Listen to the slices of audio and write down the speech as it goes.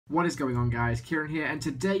What is going on, guys? Kieran here, and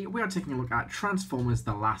today we are taking a look at Transformers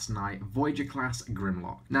The Last Knight Voyager class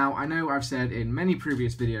Grimlock. Now, I know I've said in many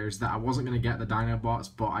previous videos that I wasn't going to get the Dinobots,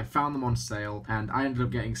 but I found them on sale, and I ended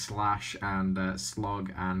up getting Slash and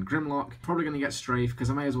Slug and Grimlock. Probably going to get Strafe, because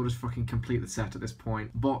I may as well just fucking complete the set at this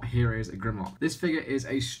point, but here is a Grimlock. This figure is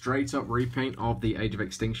a straight-up repaint of the Age of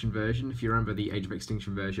Extinction version. If you remember, the Age of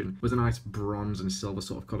Extinction version was a nice bronze and silver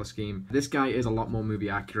sort of colour scheme. This guy is a lot more movie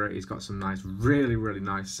accurate. He's got some nice, really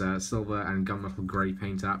nice silver and gunmetal grey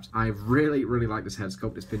paint apps. I really like this head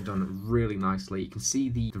sculpt. It's been done really nicely. You can see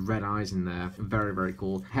the red eyes in there. Very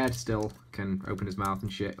cool. Head still can open his mouth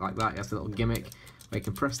and shit like that. He has a little gimmick where he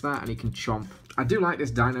can press that and he can chomp. I do like this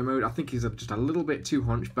Dino mode. I think he's just a little bit too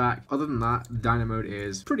hunchback. Other than that, the Dino mode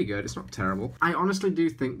is pretty good. It's not terrible. I honestly do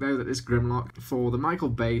think, though, that this Grimlock, for the Michael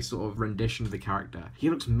Bay sort of rendition of the character, he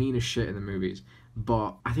looks mean as shit in the movies.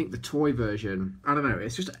 But I think the toy version, I don't know,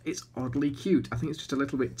 it's oddly cute. I think it's just a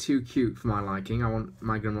little bit too cute for my liking. I want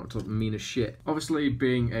my Grimlock to look mean as shit. Obviously,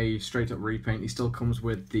 being a straight-up repaint, he still comes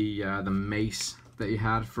with the mace that he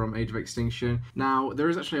had from Age of Extinction. Now, there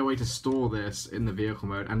is actually a way to store this in the vehicle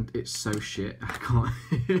mode, and it's so shit. I can't.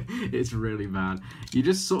 It's really bad. You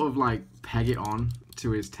just sort of like peg it on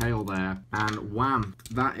to his tail there, and wham,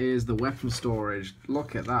 that is the weapon storage.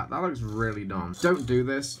 Look at that. That looks really dumb. Don't do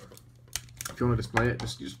this. If you want to display it,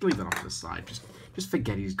 just leave that off to the side. Just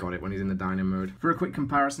forget he's got it when he's in the Dino mode. For a quick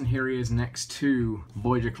comparison, here he is next to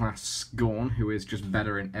Voyager class Scorn, who is just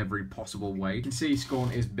better in every possible way. You can see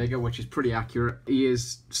Scorn is bigger, which is pretty accurate. He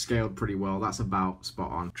is scaled pretty well. That's about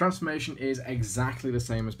spot on. Transformation is exactly the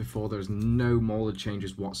same as before. There's no molded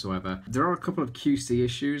changes whatsoever. There are a couple of QC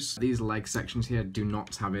issues. These leg sections here do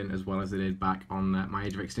not tab in as well as they did back on my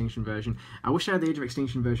Age of Extinction version. I wish I had the Age of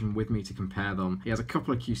Extinction version with me to compare them. He has a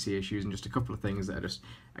couple of QC issues and just a couple of things that are just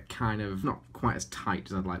kind of not quite as tight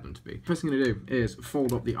as I'd like them to be. First thing I'm going to do is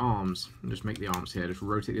fold up the arms and just make the arms here. Just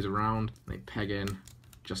rotate these around, they peg in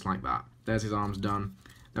just like that. There's his arms done.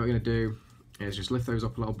 Now what we're going to do is just lift those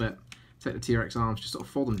up a little bit, take the T-Rex arms, just sort of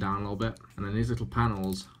fold them down a little bit, and then these little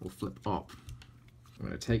panels will flip up. I'm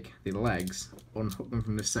going to take the legs, unhook them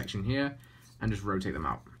from this section here, and just rotate them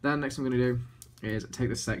out. Then next thing I'm going to do is take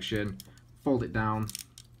this section, fold it down,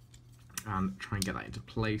 and try and get that into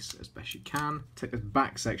place as best you can. Take this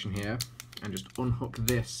back section here and just unhook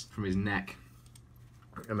this from his neck,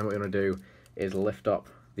 and then what we're going to do is lift up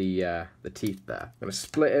the teeth there. I'm going to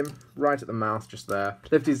split him right at the mouth just there,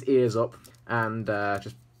 lift his ears up, and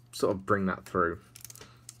just sort of bring that through.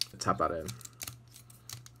 Tap that in.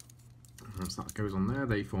 Once that goes on there,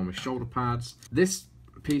 they form his shoulder pads. This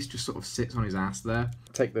piece just sort of sits on his ass there.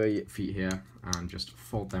 Take the feet here and just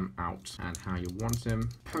fold them out and how you want him,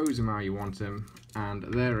 pose him how you want him, and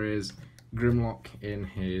there is Grimlock in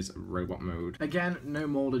his robot mode. Again, no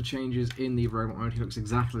molded changes in the robot mode. He looks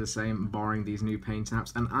exactly the same, barring these new paint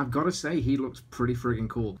apps, and I've got to say, he looks pretty friggin'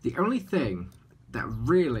 cool. The only thing that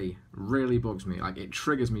really bugs me, like it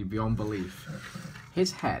triggers me beyond belief,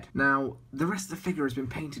 his head. Now, the rest of the figure has been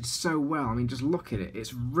painted so well. I mean, just look at it.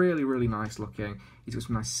 It's really nice looking. He's got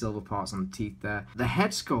some nice silver parts on the teeth there. The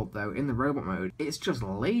head sculpt, though, in the robot mode, it's just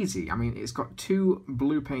lazy. I mean, it's got two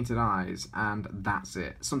blue painted eyes, and that's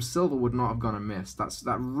it. Some silver would not have gone amiss.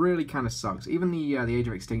 That really kind of sucks. Even the Age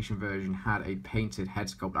of Extinction version had a painted head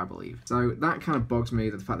sculpt, I believe. So that kind of bugs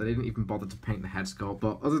me, the fact that they didn't even bother to paint the head sculpt.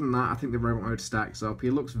 But other than that, I think the robot mode stacks up.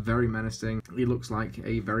 He looks very menacing. He looks like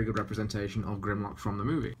a very good representation of Grimlock from the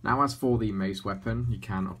movie. Now, as for the mace weapon, you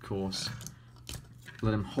can, of course,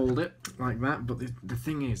 let him hold it like that, but the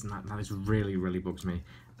thing is, and that is really bugs me,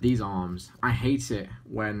 these arms. I hate it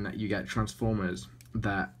when you get Transformers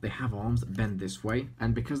that they have arms that bend this way,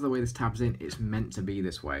 and because of the way this tabs in, it's meant to be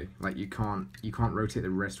this way. Like, you can't rotate the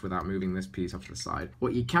wrist without moving this piece off to the side.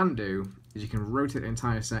 What you can do is you can rotate the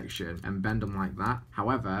entire section and bend them like that.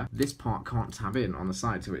 However, this part can't tab in on the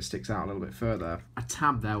side, so it sticks out a little bit further. A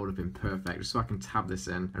tab there would have been perfect, just so I can tab this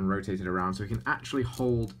in and rotate it around so we can actually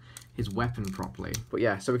hold his weapon properly. But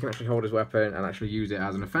yeah, so we can actually hold his weapon and actually use it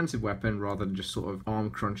as an offensive weapon rather than just sort of arm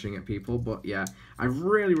crunching at people. But yeah, I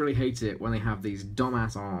really hate it when they have these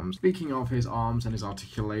dumbass arms. Speaking of his arms and his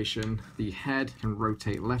articulation, the head can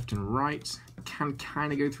rotate left and right. Can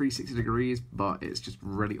kind of go 360 degrees, but it's just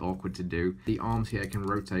really awkward to do. The arms here can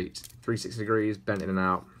rotate 360 degrees, bend in and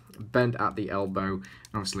out, bend at the elbow, and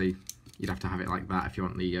obviously you'd have to have it like that if you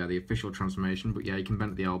want the official transformation, but yeah, you can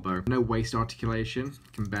bend at the elbow. No waist articulation,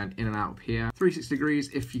 you can bend in and out up here. 360 degrees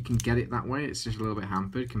if you can get it that way, it's just a little bit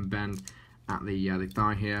hampered. You can bend at the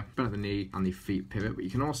thigh here, bend at the knee, and the feet pivot, but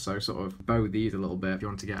you can also sort of bow these a little bit if you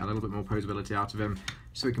want to get a little bit more posability out of him,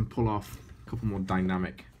 so we can pull off a couple more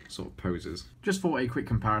dynamic sort of poses. Just for a quick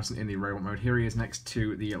comparison in the robot mode, here he is next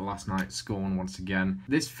to the Last Night Scorn once again.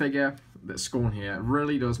 This figure, that Scorn here,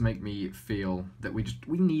 really does make me feel that we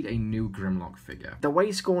need a new Grimlock figure. The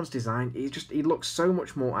way Scorn's designed, he looks so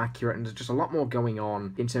much more accurate, and there's just a lot more going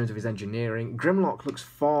on in terms of his engineering. Grimlock looks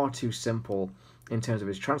far too simple in terms of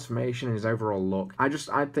his transformation and his overall look.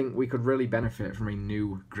 I think we could really benefit from a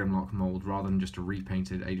new Grimlock mold rather than just a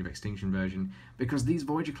repainted Age of Extinction version, because these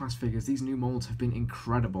Voyager class figures, these new molds have been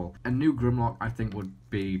incredible. A new Grimlock, I think, would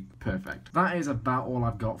be perfect. That is about all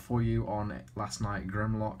I've got for you on Last Night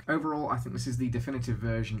Grimlock. Overall, I think this is the definitive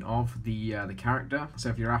version of the character. So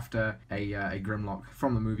if you're after a Grimlock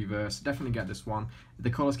from the movieverse, definitely get this one. The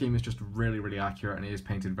colour scheme is just really, really accurate, and it is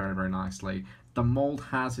painted very, very nicely. The mold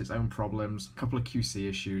has its own problems, a couple of QC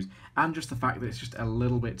issues, and just the fact that it's just a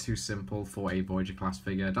little bit too simple for a Voyager class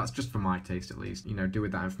figure. That's just for my taste, at least. You know, do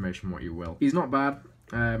with that information what you will. He's not bad.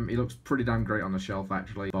 He looks pretty damn great on the shelf,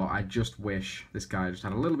 actually, but I just wish this guy just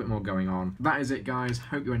had a little bit more going on. That is it, guys.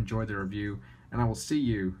 Hope you enjoyed the review, and I will see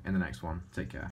you in the next one. Take care.